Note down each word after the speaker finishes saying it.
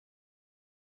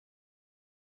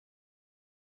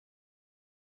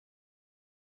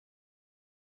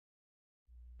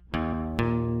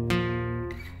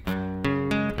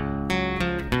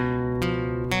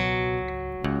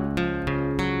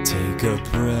Take a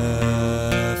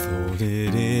breath, hold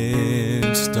it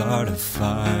in, start a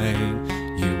fight.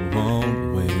 You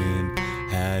won't win,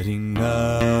 had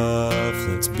enough,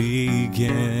 let's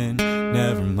begin.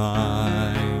 Never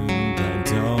mind, I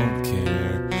don't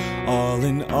care. All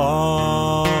in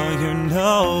all, you're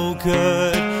no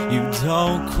good. You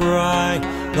don't cry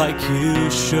like you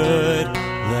should.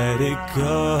 Let it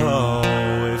go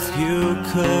if you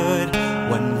could.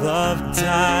 When love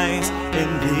dies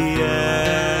in the end.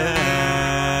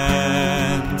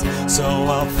 So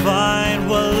I'll find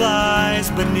what lies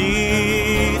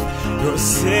beneath your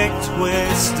sick,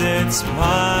 twisted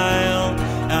smile,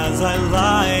 as I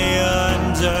lie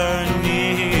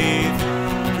underneath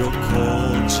your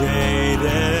cold,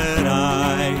 jaded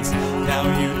eyes. Now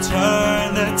you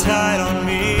turn the tide on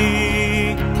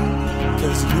me,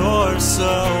 'cause you're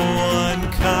so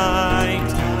unkind.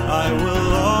 I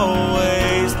will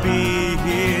always be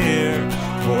here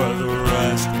for the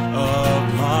rest of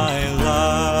my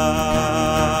life.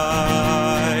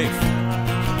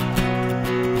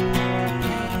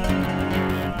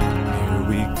 Here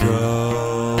we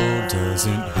go,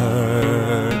 doesn't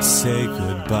hurt. Say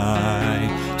goodbye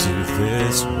to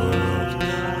this world.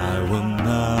 I will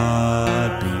not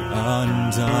be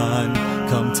undone.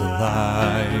 Come to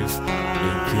life,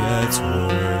 it gets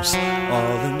worse.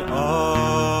 All in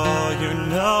all, you're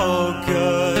no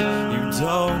good. You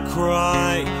don't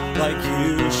cry like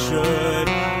you should.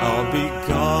 I'll be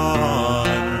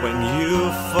gone when you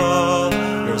fall.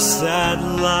 Your sad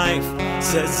life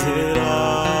says it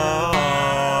all.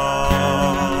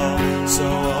 So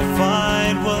I'll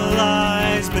find what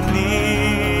lies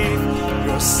beneath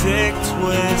your sick,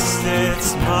 twisted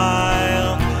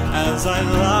smile, as I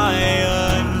lie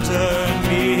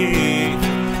underneath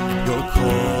your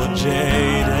cold,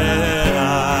 jaded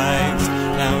eyes.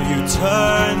 Now you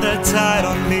turn the tide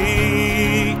on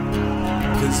me,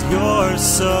 'cause you're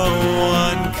so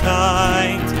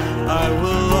unkind. I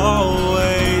will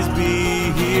always be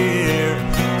here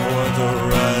for the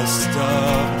rest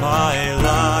of my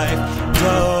life.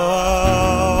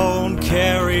 Don't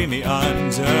carry me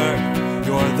under.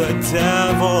 You're the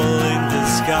devil in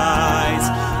disguise.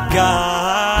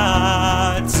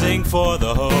 God, sing for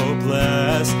the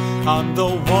hopeless. I'm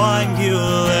the one you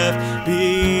left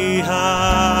behind.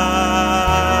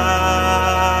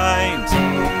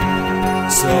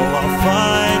 So I'll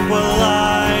find what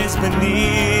lies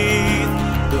beneath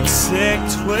the sick,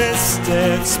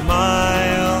 twisted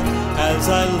smile, as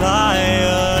I lie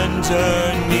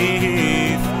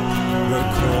underneath your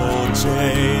cold,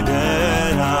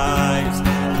 jaded eyes.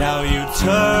 Now you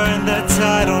turn the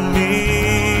tide on me,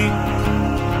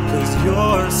 'cause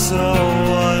you're so